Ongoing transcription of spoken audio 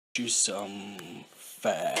You some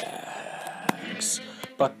facts.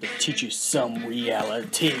 About to teach you some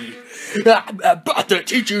reality. I'm about to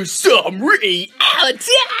teach you some reality.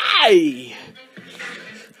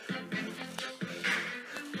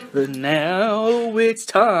 But now it's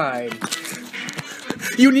time.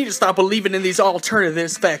 You need to stop believing in these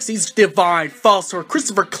alternative facts. These divine falsehoods.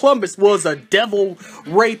 Christopher Columbus was a devil,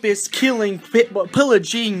 rapist, killing,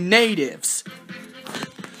 pillaging natives.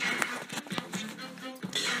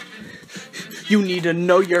 You need to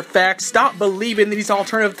know your facts. Stop believing these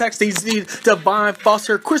alternative facts. These divine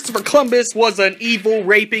falsehoods. Christopher Columbus was an evil,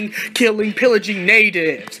 raping, killing, pillaging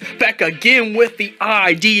natives. Back again with the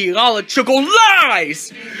ideological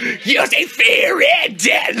lies. Using fear and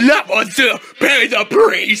death levels to pay the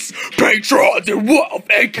priests, patrons, and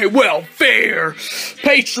welfare.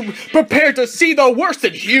 Prepare to see the worst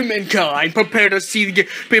in humankind. Prepare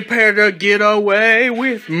to get away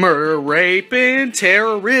with murder, rape, and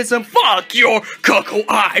terrorism. Fuck your cuckoo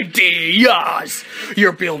ideas.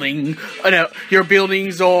 Your buildings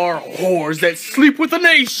are whores that sleep with the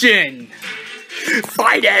nation.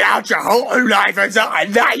 Find it out your whole life is a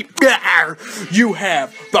nightmare. You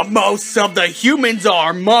have the most of the humans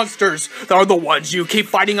are monsters. They're the ones you keep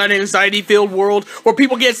fighting on an anxiety-filled world where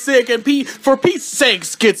people get sick, and for Pete's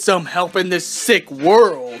sakes, get some help in this sick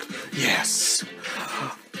world. Yes.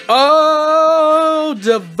 Oh,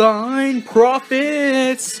 divine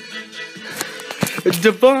prophets.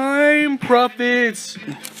 Divine prophets.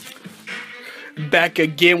 Back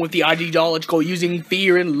again with the ideological, using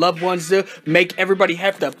fear and loved ones to make everybody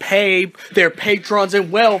have to pay their patrons and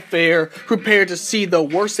welfare. Prepare to see the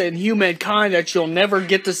worst in humankind that you'll never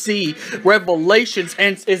get to see. Revelations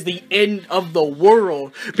is the end of the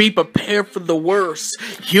world. Be prepared for the worst.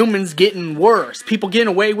 Humans getting worse. People getting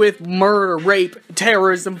away with murder, rape,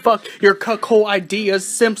 terrorism. Fuck your cuckold ideas,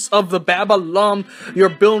 simps of the Babylon. Your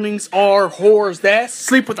buildings are whores that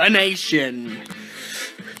sleep with a nation.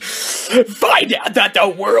 Find out that the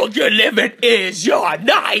world you live in is your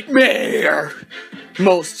nightmare.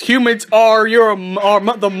 Most humans are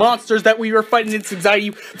the monsters that we are fighting in this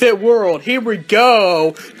anxiety-filled world. Here we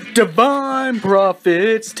go. Divine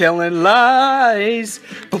prophets telling lies.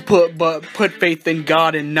 But put faith in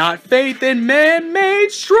God and not faith in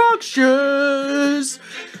man-made structures.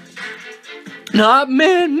 Not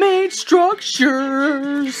man-made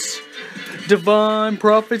structures. Divine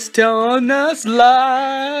prophets telling us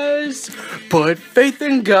lies. Put faith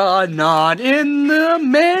in God, not in the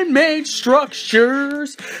man-made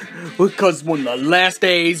structures. Because when the last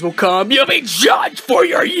days will come, you'll be judged for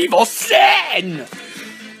your evil sin.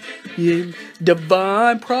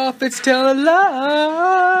 Divine prophets telling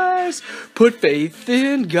lies. Put faith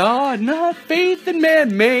in God, not faith in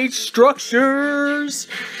man-made structures.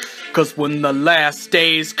 Cause when the last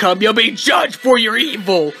days come, you'll be judged for your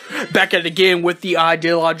evil. Back at it again with the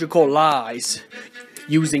ideological lies.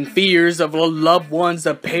 Using fears of loved ones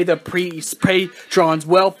to pay the priests, patrons'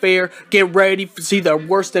 welfare. Get ready to see the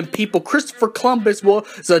worst in people. Christopher Columbus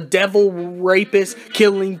was a devil, rapist,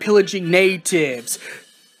 killing, pillaging natives.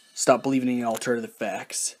 Stop believing in alternative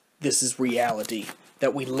facts. This is reality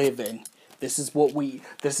that we live in. This is what we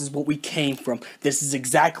came from. This is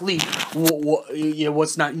exactly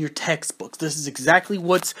what's not in your textbooks. This is exactly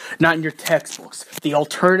what's not in your textbooks. The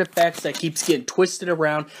alternative facts that keeps getting twisted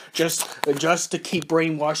around just to keep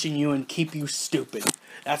brainwashing you and keep you stupid.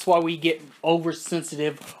 That's why we get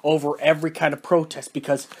oversensitive over every kind of protest,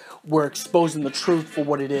 because we're exposing the truth for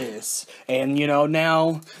what it is. And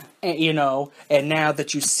now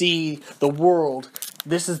that you see the world,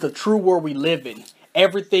 this is the true world we live in.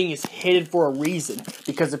 Everything is hidden for a reason,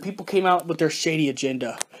 because if people came out with their shady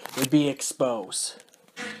agenda, they'd be exposed.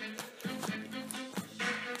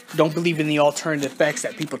 Don't believe in the alternative facts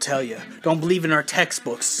that people tell you. Don't believe in our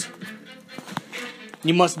textbooks.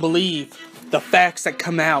 You must believe the facts that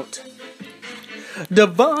come out.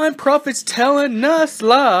 Divine prophets telling us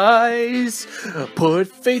lies. Put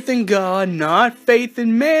faith in God, not faith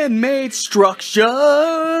in man-made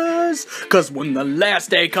structures. Cause when the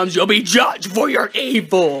last day comes, you'll be judged for your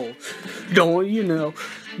evil.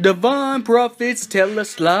 Divine prophets tell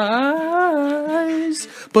us lies.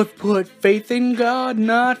 But put faith in God,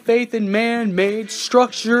 not faith in man-made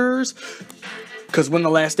structures. Cause when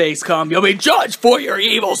the last days come, you'll be judged for your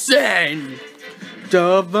evil sin.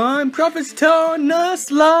 Divine prophets telling us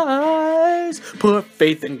lies. Put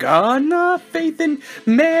faith in God, not faith in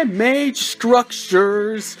man-made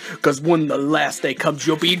structures. Cause when the last day comes,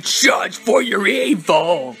 you'll be judged for your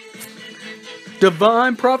evil.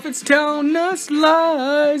 Divine prophets telling us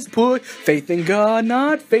lies. Put faith in God,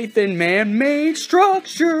 not faith in man-made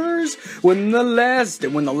structures. When the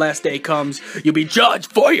last day comes, you'll be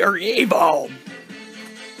judged for your evil.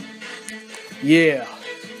 Yeah.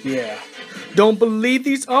 Don't believe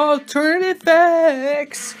these alternative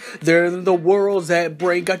facts. They're the worlds that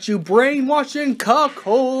got you brainwashed and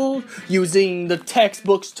cuckold, using the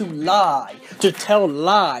textbooks to lie, to tell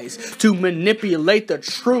lies, to manipulate the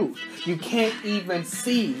truth. You can't even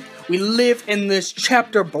see. We live in this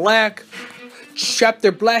chapter black.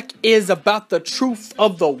 Chapter black is about the truth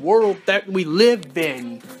of the world that we live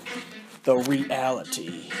in. The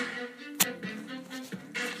reality.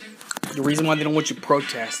 The reason why they don't want you to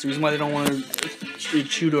protest, the reason why they don't want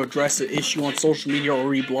you to address the issue on social media or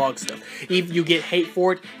reblog stuff, if you get hate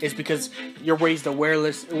for it, is because you're raised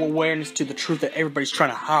awareness to the truth that everybody's trying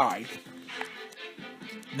to hide.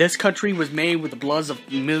 This country was made with the bloods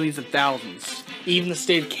of millions and thousands. Even the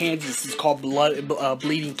state of Kansas is called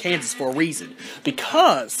Bleeding Kansas for a reason.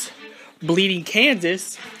 Because Bleeding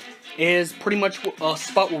Kansas is pretty much a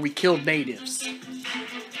spot where we killed natives.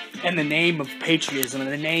 In the name of patriotism, in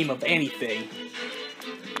the name of anything,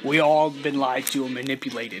 we all been lied to and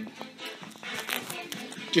manipulated.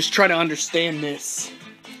 Just try to understand this.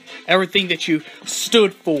 Everything that you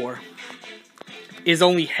stood for is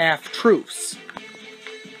only half-truths.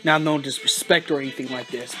 Now, no disrespect or anything like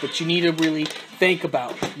this, but you need to really think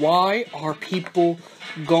about, why are people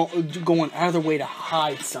going out of their way to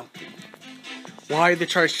hide something? Why are they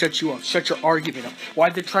trying to shut you up, shut your argument up? Why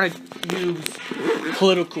are they trying to use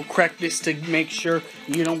political correctness to make sure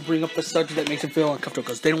you don't bring up the subject that makes them feel uncomfortable?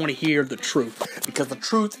 Because they don't want to hear the truth. Because the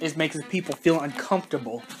truth is making people feel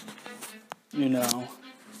uncomfortable. You know.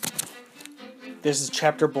 This is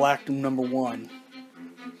chapter black number 1.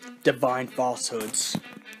 Divine falsehoods.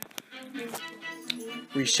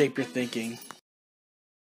 Reshape your thinking.